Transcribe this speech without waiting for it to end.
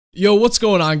Yo, what's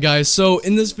going on, guys? So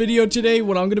in this video today,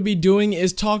 what I'm going to be doing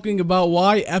is talking about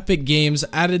why Epic Games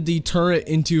added the turret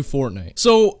into Fortnite.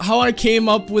 So how I came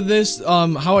up with this,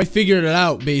 how I figured it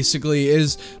out basically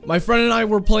is my friend and I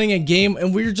were playing a game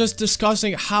and we were just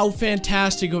discussing how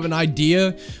fantastic of an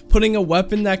idea putting a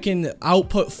weapon that can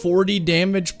output 40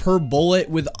 damage per bullet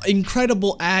with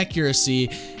incredible accuracy,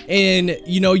 and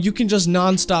you can just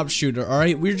non-stop shoot it. All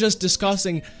right, we're just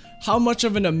discussing how much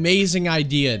of an amazing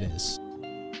idea it is.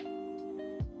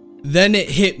 Then it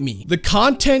hit me. The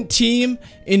content team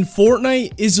in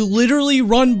Fortnite is literally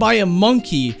run by a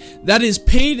monkey that is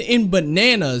paid in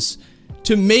bananas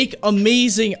to make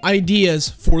amazing ideas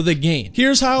for the game.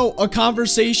 Here's how a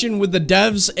conversation with the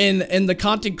devs and the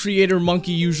content creator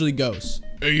monkey usually goes.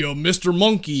 Hey, Mr.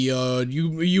 Monkey,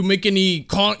 you make any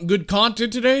good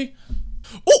content today?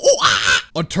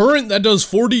 A turret that does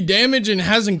 40 damage and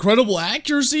has incredible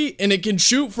accuracy and it can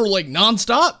shoot for like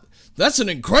non-stop? That's an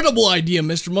incredible idea,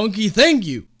 Mr. Monkey. Thank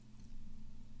you.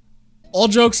 All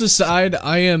jokes aside,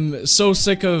 I am so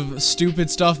sick of stupid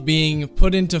stuff being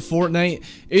put into Fortnite.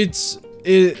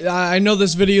 I know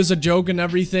this video is a joke and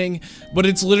everything, but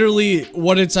it's literally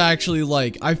what it's actually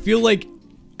like. I feel like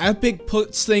Epic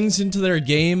puts things into their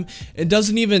game and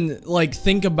doesn't even like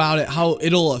think about it, how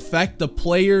it'll affect the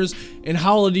players and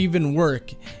how it'll even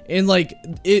work. And like,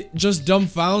 it just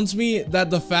dumbfounds me that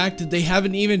the fact that they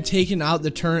haven't even taken out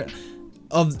the turret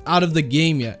out of the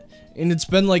game yet, and it's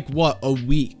been like what, a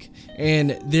week,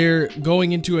 and they're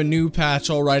going into a new patch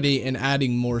already and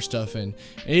adding more stuff in.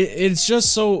 It's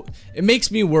just so, it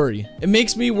makes me worry. It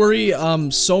makes me worry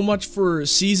so much for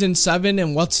season 7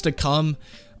 and what's to come.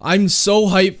 I'm so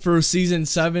hyped for season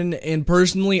 7, and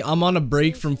personally I'm on a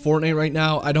break from Fortnite right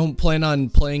now. I don't plan on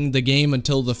playing the game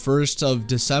until the 1st of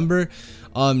December,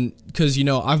 because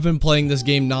I've been playing this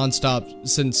game non-stop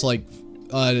since like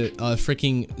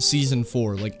freaking season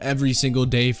 4, like every single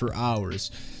day for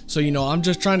hours. So I'm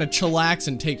just trying to chillax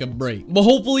and take a break. But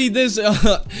hopefully this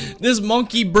this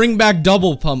monkey bring back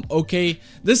double pump. Okay,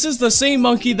 this is the same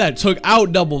monkey that took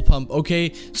out double pump.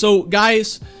 Okay, so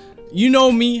guys, you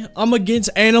know me, I'm against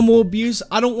animal abuse.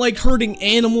 I don't like hurting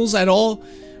animals at all.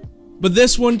 But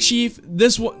this one, Chief,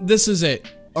 this is it.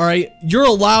 All right, you're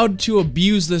allowed to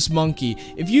abuse this monkey.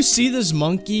 If you see this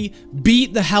monkey,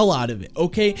 beat the hell out of it,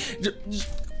 okay? Just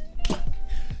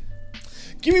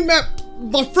give me my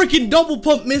freaking double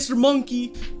pump, Mr.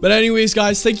 Monkey. But anyways,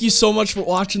 guys, thank you so much for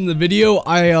watching the video.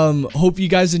 I hope you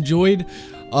guys enjoyed.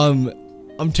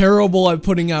 I'm terrible at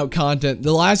putting out content.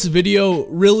 The last video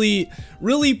really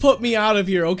put me out of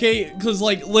here, okay? Because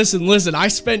like, listen, I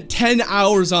spent 10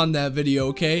 hours on that video,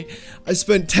 okay? I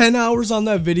spent 10 hours on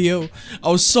that video.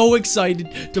 I was so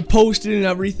excited to post it and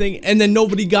everything, and then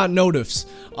nobody got notifs.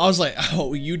 I was like,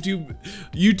 oh,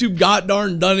 YouTube got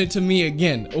darn done it to me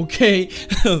again, okay?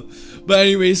 But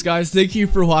anyways, guys, thank you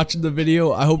for watching the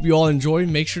video. I hope you all enjoyed.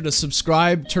 Make sure to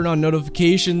subscribe, turn on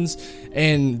notifications,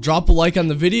 and drop a like on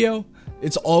the video.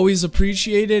 It's always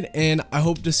appreciated, and I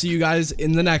hope to see you guys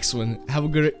in the next one. Have a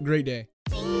great day.